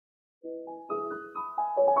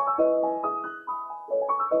Hi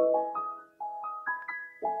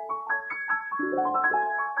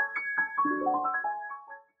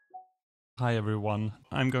everyone.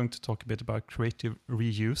 I'm going to talk a bit about creative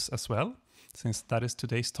reuse as well, since that is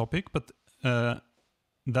today's topic, but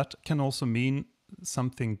that can also mean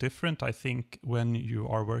something different, I think, when you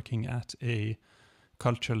are working at a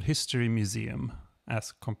cultural history museum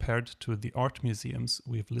as compared to the art museums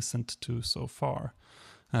we've listened to so far.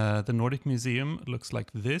 The Nordic Museum looks like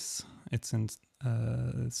this. It's in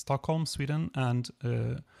Stockholm, Sweden, and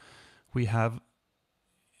we have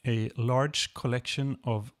a large collection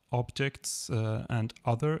of objects and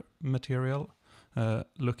other material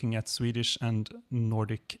looking at Swedish and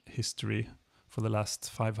Nordic history for the last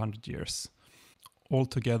 500 years.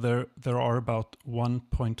 Altogether, there are about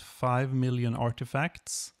 1.5 million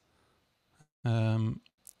artifacts.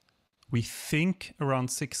 We think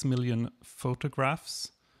around 6 million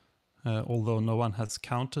photographs, although no one has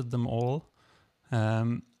counted them all.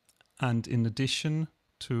 And in addition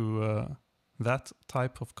to that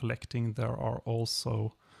type of collecting, there are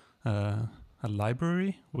also a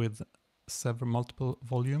library with multiple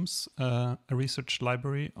volumes, a research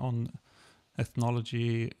library on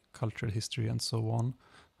ethnology, cultural history, and so on,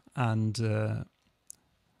 and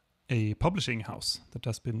a publishing house that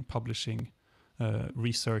has been publishing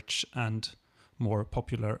research and more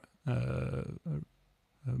popular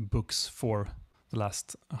books for the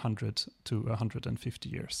last 100 to 150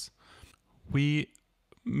 years. We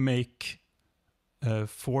make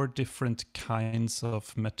 4 different kinds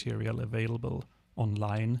of material available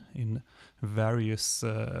online in various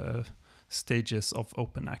stages of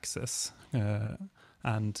open access.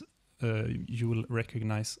 And you will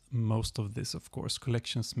recognize most of this, of course.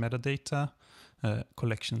 Collections metadata,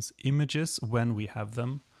 collections images when we have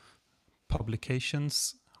them,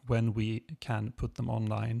 publications when we can put them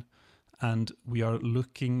online. And we are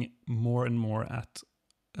looking more and more at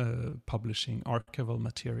publishing archival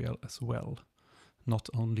material as well. Not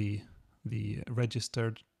only the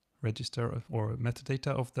register or metadata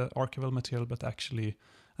of the archival material, but actually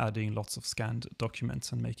adding lots of scanned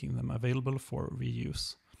documents and making them available for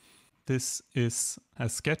reuse. This is a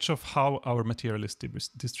sketch of how our material is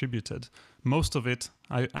distributed. Most of it,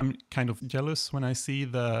 I'm kind of jealous when I see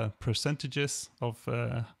the percentages of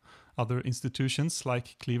other institutions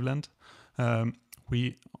like Cleveland.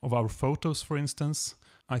 Of our photos, for instance,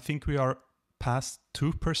 I think we are past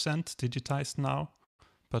 2% digitized now,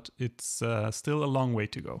 but it's still a long way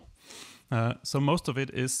to go. So most of it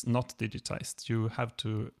is not digitized. You have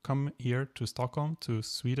to come here to Stockholm, to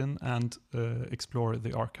Sweden, and explore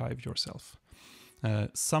the archive yourself.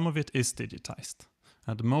 Some of it is digitized,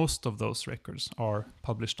 and most of those records are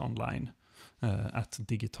published online at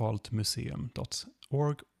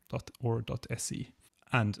digitalmuseum.org.se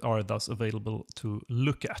and are thus available to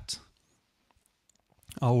look at.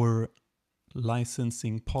 Our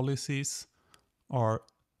licensing policies are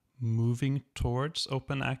moving towards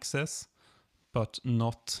open access, but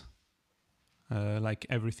not like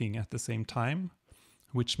everything at the same time,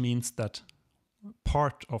 which means that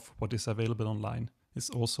part of what is available online is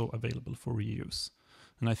also available for reuse.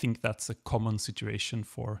 And I think that's a common situation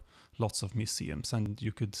for lots of museums. And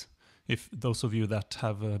you could, if those of you that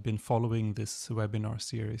have been following this webinar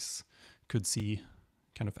series could see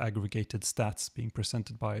kind of aggregated stats being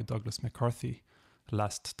presented by Douglas McCarthy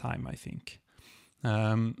last time, I think.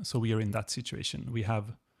 So we are in that situation. We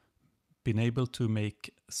have been able to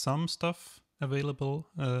make some stuff available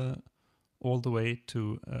all the way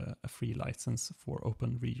to a free license for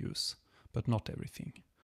open reuse, but not everything.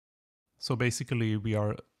 So basically we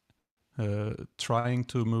are trying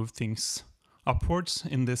to move things upwards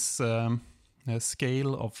in this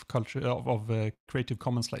scale of Creative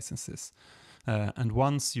Commons licenses. And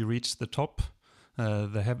once you reach the top,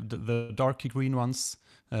 the dark green ones,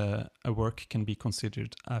 a work can be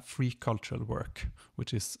considered a free cultural work,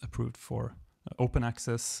 which is approved for open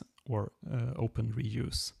access or open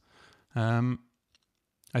reuse. I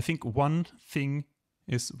think one thing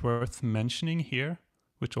is worth mentioning here,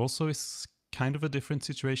 which also is kind of a different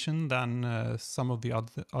situation than some of the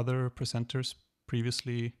other presenters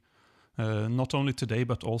previously, not only today,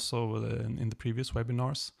 but also in the previous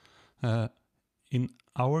webinars. In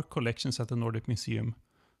our collections at the Nordic Museum,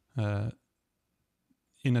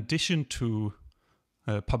 in addition to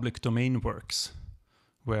public domain works,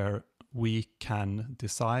 where we can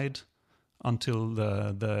decide until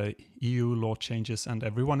the EU law changes and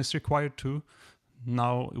everyone is required to,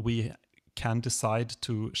 now we can decide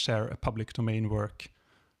to share a public domain work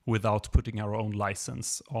without putting our own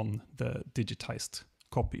license on the digitized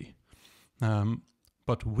copy.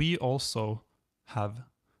 But we also have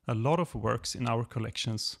a lot of works in our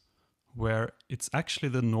collections where it's actually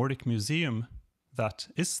the Nordic Museum that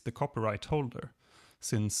is the copyright holder,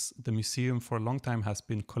 since the museum for a long time has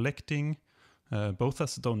been collecting both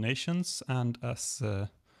as donations and as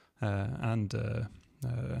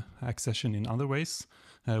accession in other ways.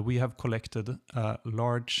 We have collected a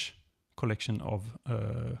large collection of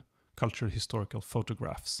cultural historical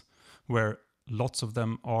photographs, where lots of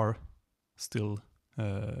them are still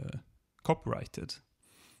copyrighted,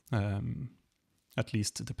 at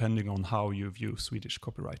least depending on how you view Swedish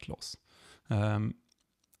copyright laws.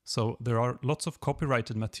 So there are lots of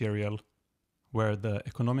copyrighted material where the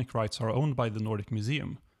economic rights are owned by the Nordic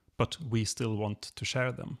Museum, but we still want to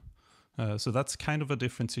share them. So that's kind of a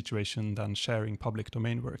different situation than sharing public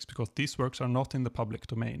domain works, because these works are not in the public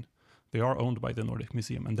domain. They are owned by the Nordic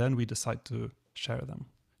Museum, and then we decide to share them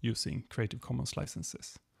using Creative Commons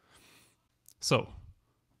licenses. So,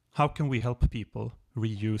 how can we help people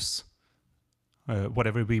reuse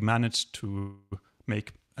whatever we manage to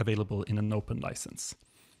make available in an open license?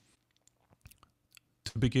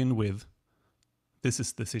 To begin with, this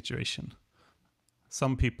is the situation.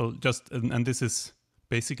 Some people and this is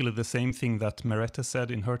basically the same thing that Merete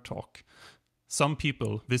said in her talk. Some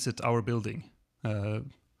people visit our building,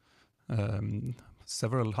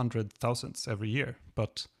 several hundred thousands every year,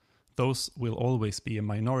 but those will always be a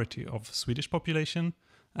minority of Swedish population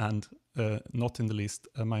and not in the least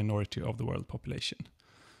a minority of the world population.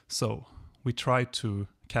 So we try to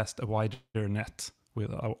cast a wider net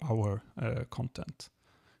with our content.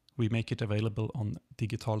 We make it available on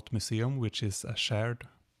Digitalt Museum, which is a shared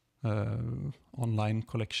online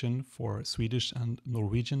collection for Swedish and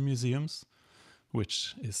Norwegian museums,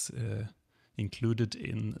 which is included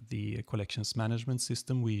in the collections management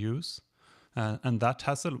system we use. And that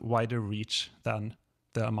has a wider reach than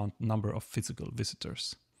the number of physical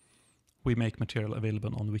visitors. We make material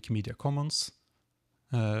available on Wikimedia Commons,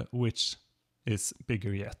 which is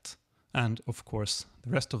bigger yet. And of course,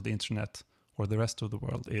 the rest of the internet or the rest of the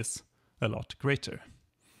world is a lot greater.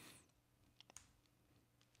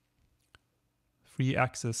 Free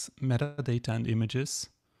access metadata and images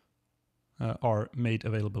are made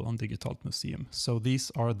available on Digitalt Museum. So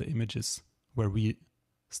these are the images where we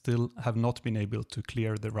still have not been able to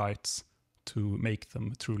clear the rights to make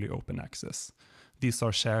them truly open access. These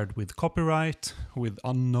are shared with copyright, with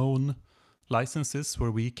unknown licenses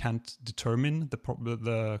where we can't determine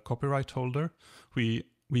the copyright holder. We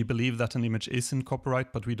believe that an image is in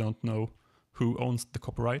copyright, but we don't know who owns the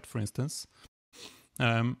copyright, for instance.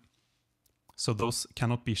 So those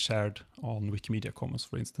cannot be shared on Wikimedia Commons,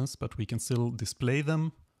 for instance, but we can still display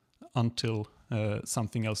them until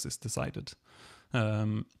something else is decided.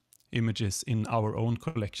 Images in our own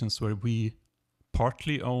collections where we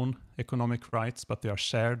partly own economic rights, but they are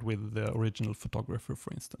shared with the original photographer,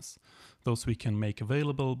 for instance. Those we can make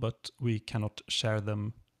available, but we cannot share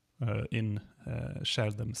them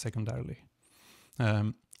secondarily.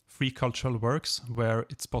 Free cultural works where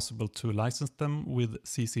it's possible to license them with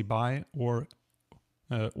CC BY or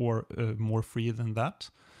more free than that.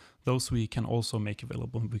 Those we can also make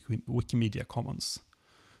available in Wikimedia Commons.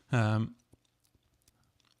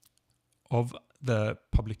 Of the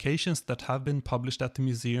publications that have been published at the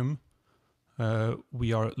museum,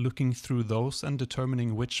 we are looking through those and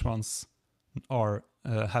determining which ones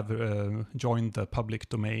have joined the public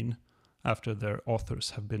domain after their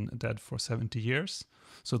authors have been dead for 70 years.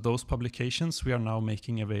 So those publications we are now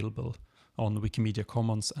making available on Wikimedia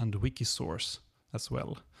Commons and Wikisource as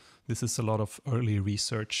well. This is a lot of early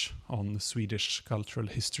research on Swedish cultural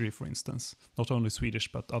history, for instance. Not only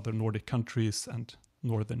Swedish, but other Nordic countries and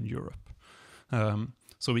Northern Europe.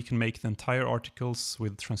 So we can make the entire articles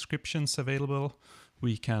with transcriptions available.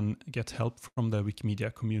 We can get help from the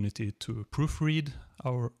Wikimedia community to proofread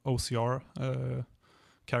our OCR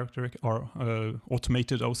character, or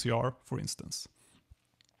automated OCR, for instance.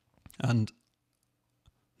 And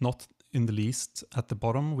not in the least, at the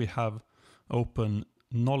bottom, we have open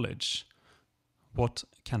knowledge. What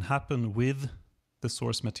can happen with the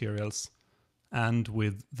source materials and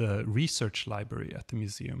with the research library at the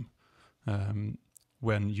museum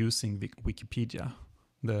when using Wikipedia.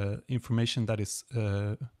 The information that is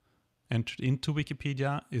entered into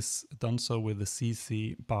Wikipedia is done so with the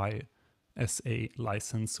CC BY SA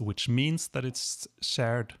license, which means that it's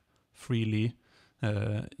shared freely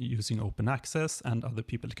using open access, and other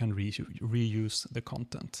people can reuse the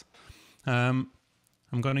content. I'm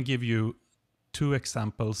going to give you two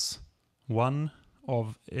examples. One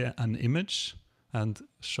of an image and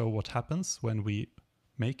show what happens when we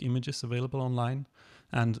make images available online,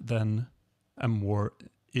 and then a more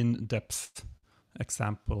in-depth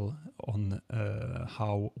example on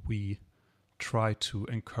how we try to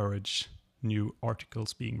encourage new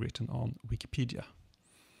articles being written on Wikipedia.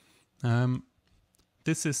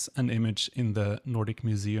 This is an image in the Nordic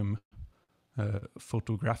Museum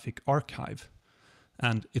photographic archive,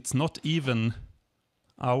 and it's not even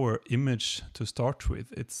our image to start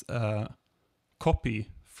with. It's a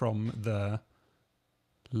copy from the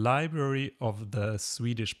library of the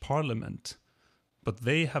Swedish Parliament, but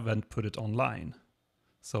they haven't put it online.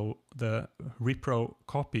 So the repro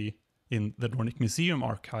copy in the Nordic Museum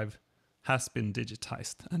archive has been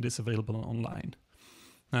digitized and is available online.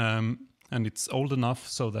 And it's old enough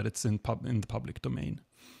so that it's in the public domain.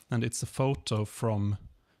 And it's a photo from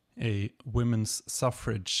a women's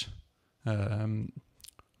suffrage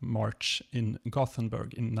march in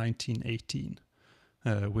Gothenburg in 1918,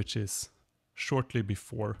 which is shortly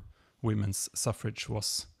before women's suffrage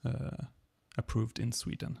was approved in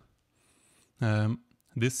Sweden.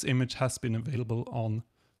 This image has been available on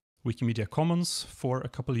Wikimedia Commons for a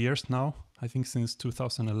couple of years now, I think since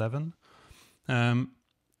 2011.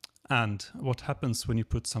 And what happens when you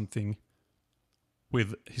put something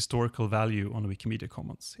with historical value on Wikimedia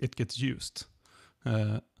Commons? It gets used.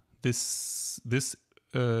 This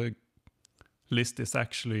list is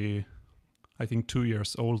actually, I think, 2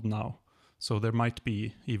 years old now, so there might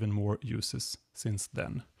be even more uses since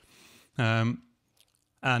then.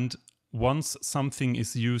 And once something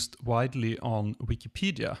is used widely on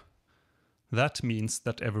Wikipedia, that means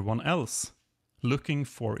that everyone else looking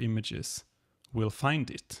for images will find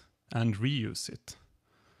it and reuse it.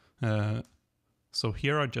 So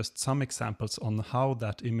here are just some examples on how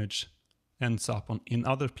that image ends up in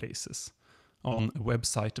other places. On a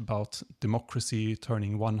website about democracy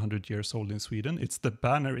turning 100 years old in Sweden, it's the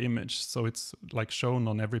banner image, so it's like shown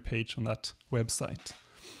on every page on that website.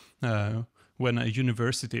 When a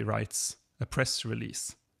university writes a press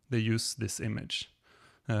release, they use this image.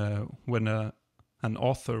 When an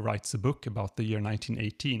author writes a book about the year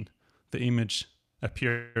 1918, the image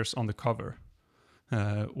appears on the cover.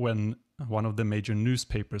 When one of the major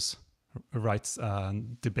newspapers writes a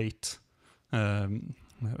debate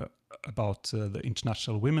about the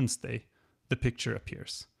International Women's Day, the picture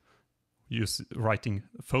appears. Writing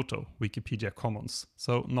photo, Wikipedia Commons.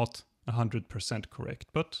 So not 100% correct,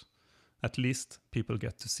 but at least people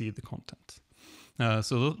get to see the content.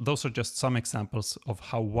 So those are just some examples of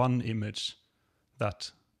how one image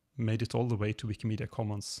that made it all the way to Wikimedia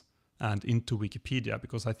Commons and into Wikipedia,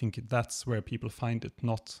 because I think that's where people find it,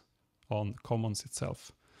 not on Commons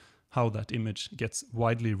itself, how that image gets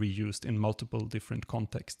widely reused in multiple different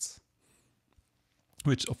contexts,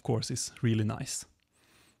 which of course is really nice.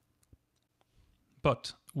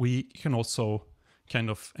 But we can also kind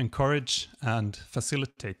of encourage and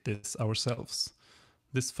facilitate this ourselves.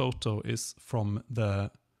 This photo is from the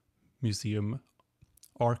museum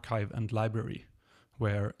archive and library,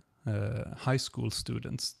 where high school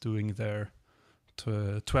students doing their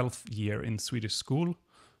 12th year in Swedish school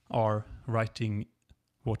are writing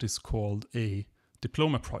what is called a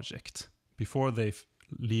diploma project. Before they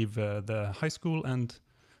leave the high school and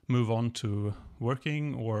move on to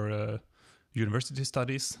working or university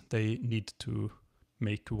studies, they need to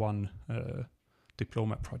make one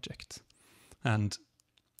diploma project. And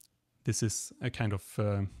this is a kind of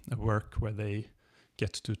a work where they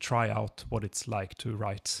get to try out what it's like to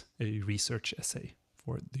write a research essay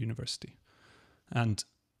for the university. And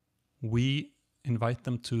we invite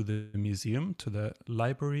them to the museum, to the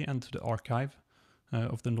library and to the archive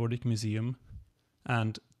of the Nordic Museum.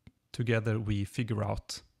 And together we figure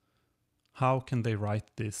out how can they write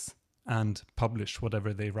this and publish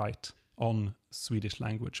whatever they write on Swedish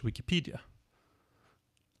language Wikipedia.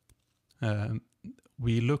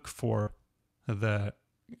 We look for the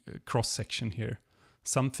cross-section here,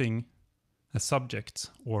 something, a subject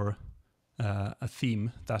or a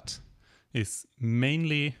theme that is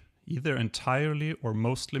mainly either entirely or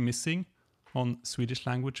mostly missing on Swedish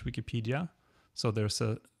language Wikipedia. So there's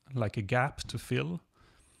a gap to fill.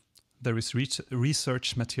 There is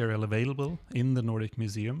research material available in the Nordic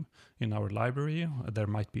Museum, in our library. There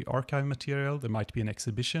might be archive material, there might be an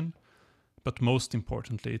exhibition. But most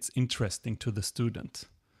importantly, it's interesting to the student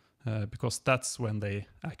because that's when they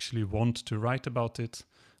actually want to write about it.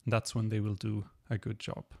 That's when they will do a good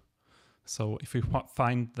job. So if we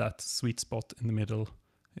find that sweet spot in the middle,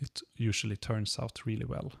 it usually turns out really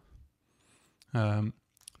well.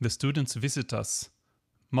 The students visit us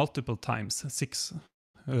multiple times,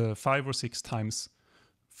 5 or 6 times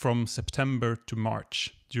from September to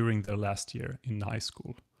March during their last year in high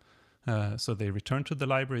school. So they return to the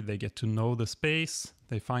library, they get to know the space,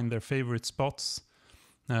 they find their favorite spots,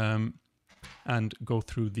 and go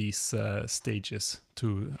through these stages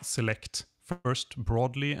to select first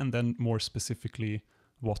broadly and then more specifically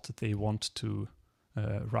what they want to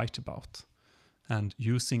write about. And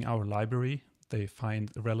using our library, they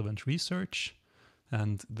find relevant research,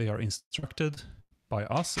 and they are instructed by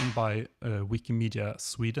us and by Wikimedia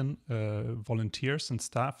Sweden volunteers and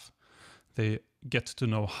staff. They get to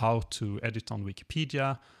know how to edit on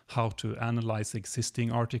Wikipedia, how to analyze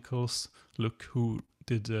existing articles, look who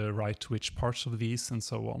did write which parts of these, and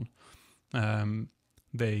so on.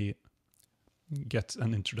 They get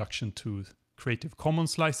an introduction to Creative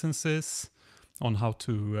Commons licenses, on how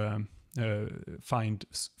to find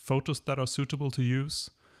photos that are suitable to use.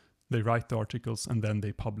 They write the articles and then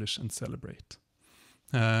they publish and celebrate.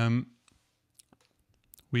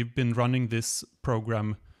 We've been running this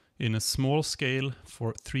program in a small scale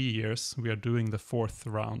for 3 years. We are doing the 4th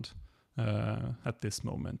round at this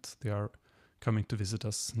moment. They are coming to visit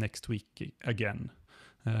us next week again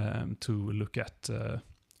to look at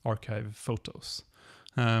archive photos.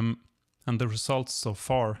 And the results so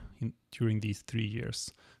far during these 3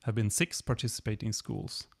 years have been 6 participating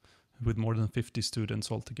schools with more than 50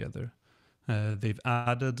 students altogether. They've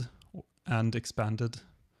added and expanded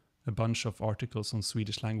a bunch of articles on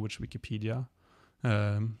Swedish language Wikipedia,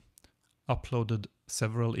 uploaded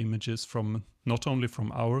several images from not only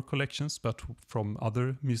from our collections, but from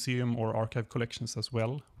other museum or archive collections as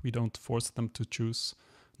well. We don't force them to choose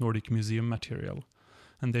Nordic museum material.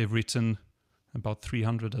 And they've written about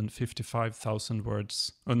 355,000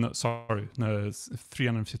 words,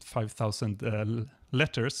 355,000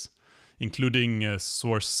 letters, including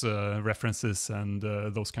source references and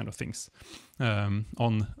those kind of things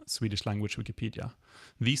on Swedish language Wikipedia.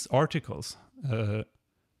 These articles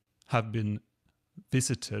have been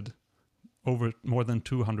visited over more than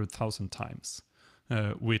 200,000 times,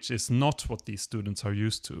 which is not what these students are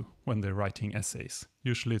used to when they're writing essays.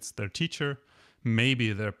 Usually it's their teacher,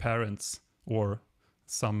 maybe their parents, or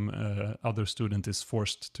some other student is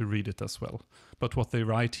forced to read it as well. But what they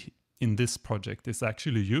write in this project is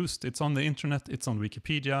actually used. It's on the internet, it's on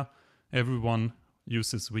Wikipedia. Everyone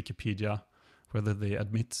uses Wikipedia, whether they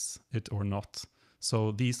admit it or not.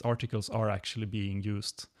 So these articles are actually being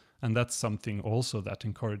used. And that's something also that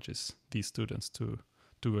encourages these students to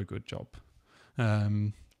do a good job.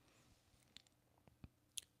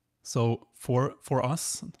 So for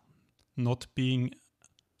us, not being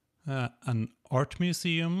an art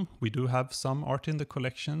museum, we do have some art in the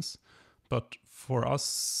collections, but for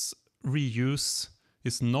us, reuse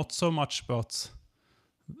is not so much about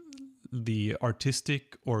the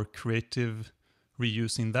artistic or creative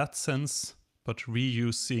reuse in that sense, but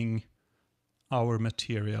reusing our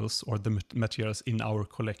materials, or the materials in our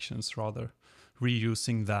collections rather,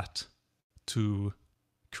 reusing that to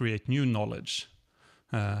create new knowledge,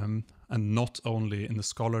 and not only in the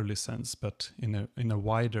scholarly sense, but in a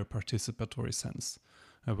wider participatory sense,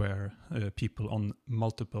 where people on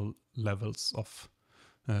multiple levels of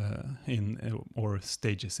or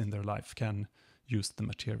stages in their life can use the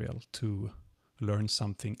material to learn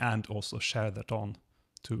something and also share that on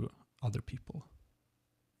to other people.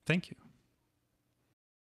 Thank you.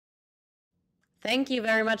 Thank you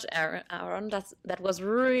very much, Aron. That was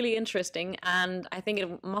really interesting, and I think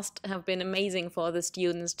it must have been amazing for the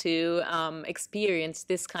students to experience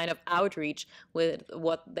this kind of outreach with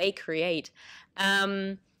what they create.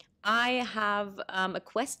 I have a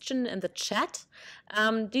question in the chat.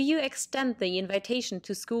 Do you extend the invitation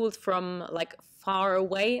to schools from like far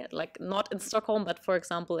away, like not in Stockholm, but for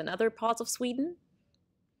example in other parts of Sweden?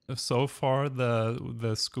 So far,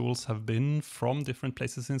 the schools have been from different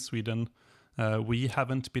places in Sweden. We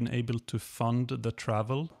haven't been able to fund the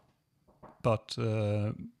travel, but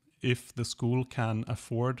if the school can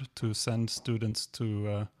afford to send students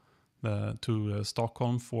to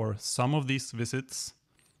Stockholm for some of these visits,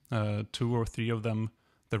 2 or 3 of them,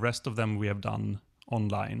 the rest of them we have done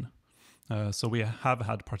online. So we have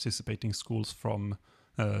had participating schools from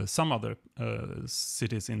some other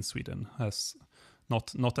cities in Sweden, as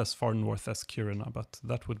not as far north as Kiruna, but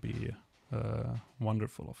that would be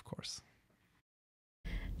wonderful, of course.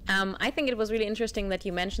 I think it was really interesting that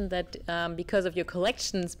you mentioned that because of your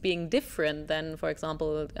collections being different than, for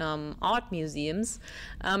example, art museums,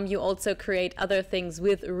 you also create other things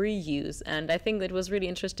with reuse. And I think it was really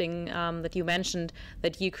interesting that you mentioned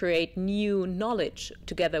that you create new knowledge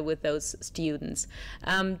together with those students.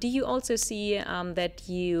 Do you also see that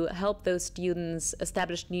you help those students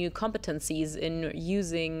establish new competencies in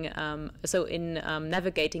using,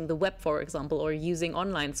 navigating the web, for example, or using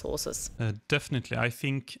online sources? Definitely. I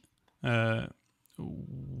think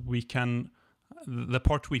the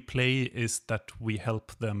part we play is that we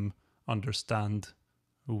help them understand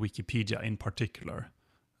Wikipedia in particular.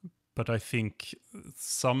 But I think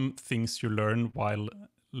some things you learn while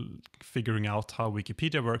figuring out how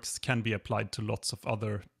Wikipedia works can be applied to lots of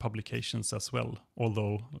other publications as well.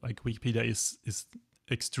 Although like Wikipedia is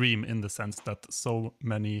extreme in the sense that so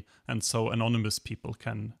many and so anonymous people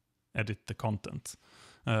can edit the content.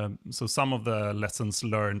 So some of the lessons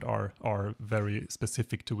learned are very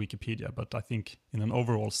specific to Wikipedia, but I think in an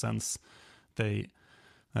overall sense, they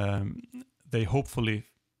hopefully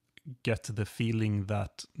get the feeling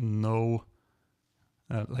that no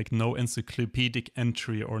encyclopedic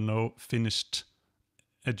entry or no finished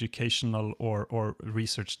educational or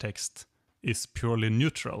research text is purely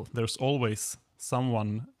neutral. There's always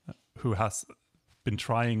someone who has been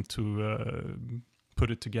trying to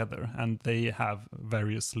put it together, and they have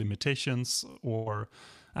various limitations or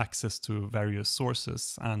access to various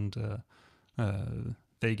sources, and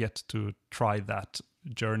they get to try that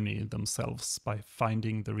journey themselves by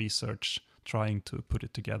finding the research, trying to put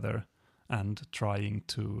it together, and trying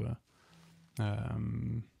to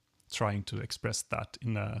express that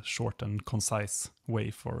in a short and concise way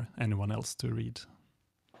for anyone else to read.